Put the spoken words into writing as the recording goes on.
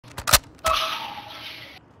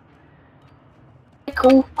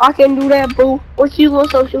cool. I can do that, boo. What you want,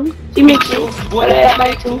 social? She me too. What that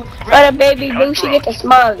might too. But a baby boo, she get the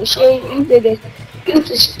smile. She ain't used to this. Used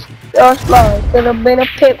to smile. Could have been a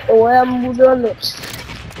pimp or whatever moved her lips.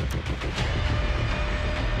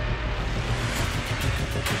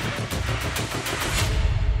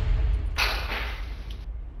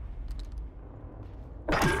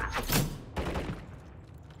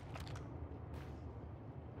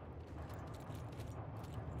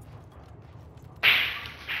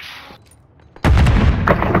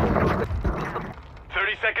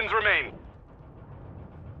 Seconds remain.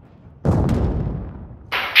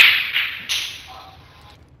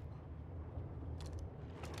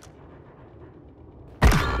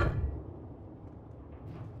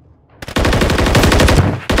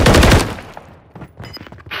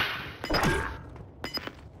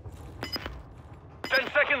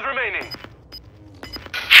 Remaining.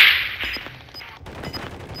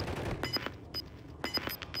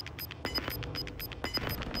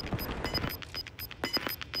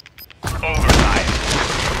 Overtime.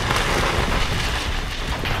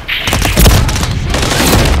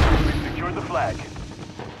 Secure the flag.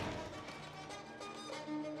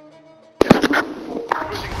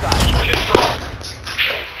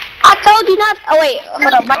 I told you not. Oh wait,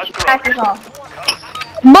 hold on. My back is off.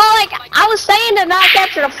 But like I was saying to not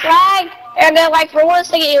capture the flag, and then like for 1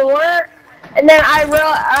 second you weren't, and then I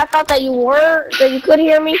thought that you were, that you could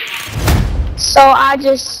hear me, so I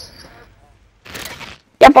just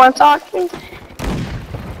kept on talking.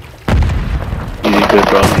 You good,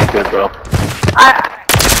 bro? You good, bro?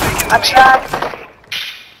 I tried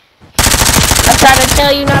to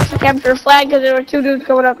tell you not to capture the flag because there were 2 dudes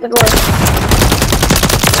coming up the door.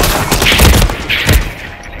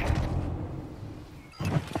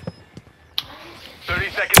 30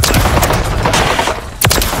 seconds left.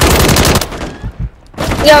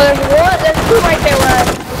 Yo, there's 2 right there, right?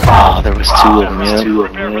 Oh, there was 2 of them, yeah. 2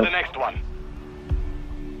 of them, Prepare for the yeah. next one.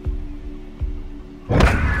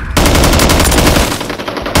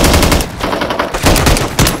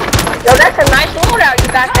 Yo, that's a nice loadout you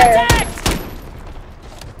got there.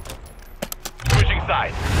 Switching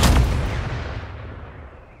sides.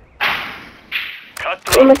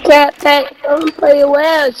 Cutthroat. I'm a cat that don't play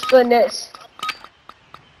well, it's goodness.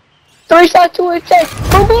 3 shot 2 attack.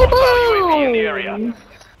 Boom, boom, UAV in the area. boom.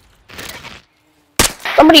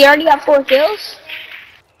 Somebody already got 4 kills?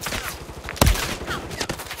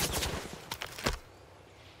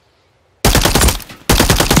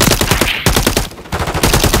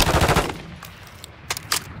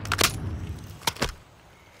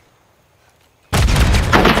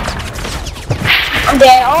 I'm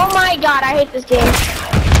dead. Oh my god, I hate this game.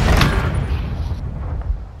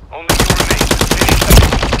 Only 2 remain.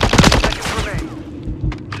 30 seconds remain.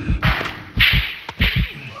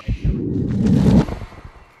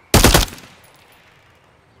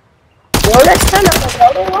 Yo, let's turn up the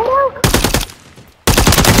building loadout.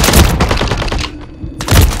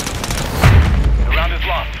 The round is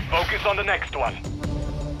lost. Focus on the next one.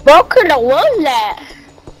 Bro could've won that.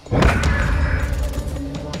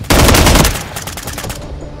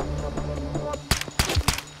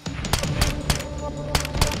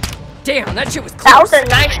 Damn, that shit was close. That was a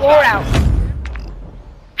nice loadout.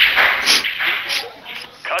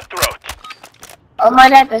 Cutthroat. I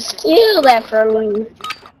might have to steal that from you.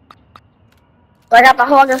 I got the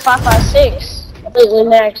Hogger 5.56 completely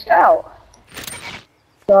maxed out.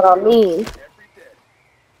 You know what I mean?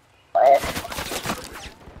 But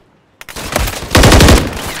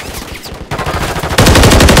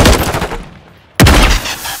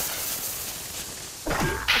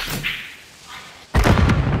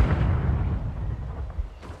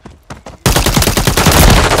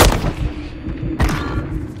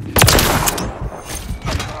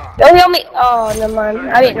don't help me. Oh, never mind.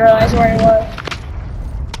 I didn't realize where he was.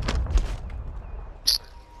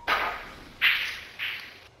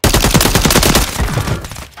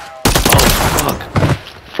 Oh, fuck.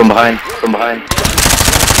 From behind, from behind.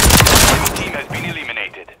 Team has been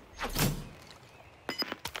eliminated.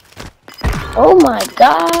 Oh my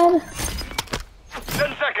god.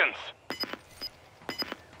 10 seconds.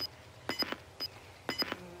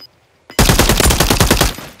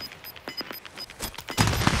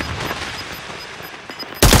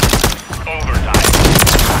 Overtime.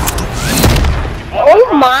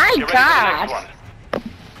 Oh my Get ready for the next god. one.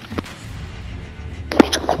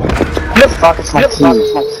 The fuck is my team?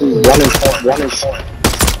 1 and 4, 1 and 4.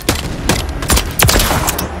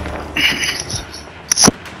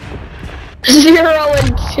 Zero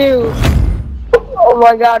and 2. Oh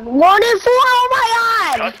my god. 1 and 4. Oh my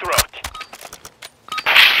god. Cutthroat.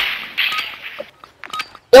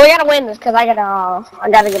 Yo, So we gotta win this because I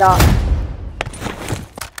gotta get off.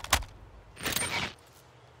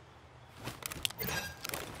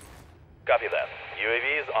 Copy that.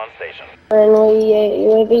 UAV is on station. And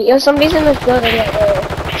UAV. Yo, somebody's in this building right there.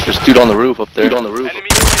 There's dude on the roof up there. Dude on the roof. Enemy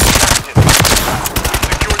UAV active.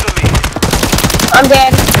 Secure the lead. I'm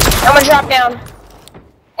dead. I'm gonna drop down.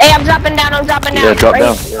 Hey, I'm dropping down. Yeah, drop Right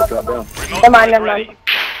down. here. Yeah, drop down. Never mind.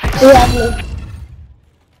 He has me.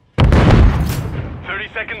 30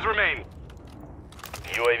 seconds remain.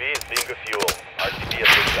 UAV is being refueled. RTB at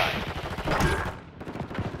this time.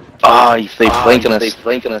 Ah, they flanking us. They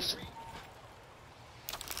flanking us.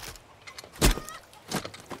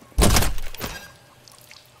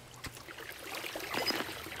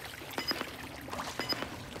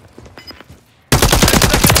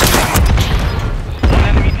 One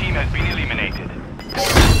enemy team has been eliminated.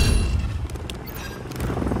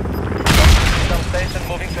 Some station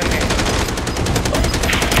moving to me.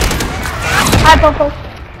 Hi, Popo.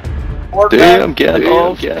 Damn,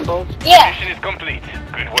 Gandalph. Yeah. Mission is complete.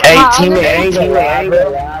 Good work. Hey, Wow,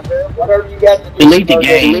 teammate, Whatever you got to do. delete the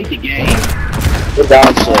game. We're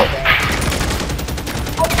down so.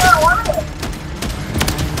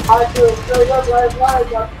 I feel so good last night.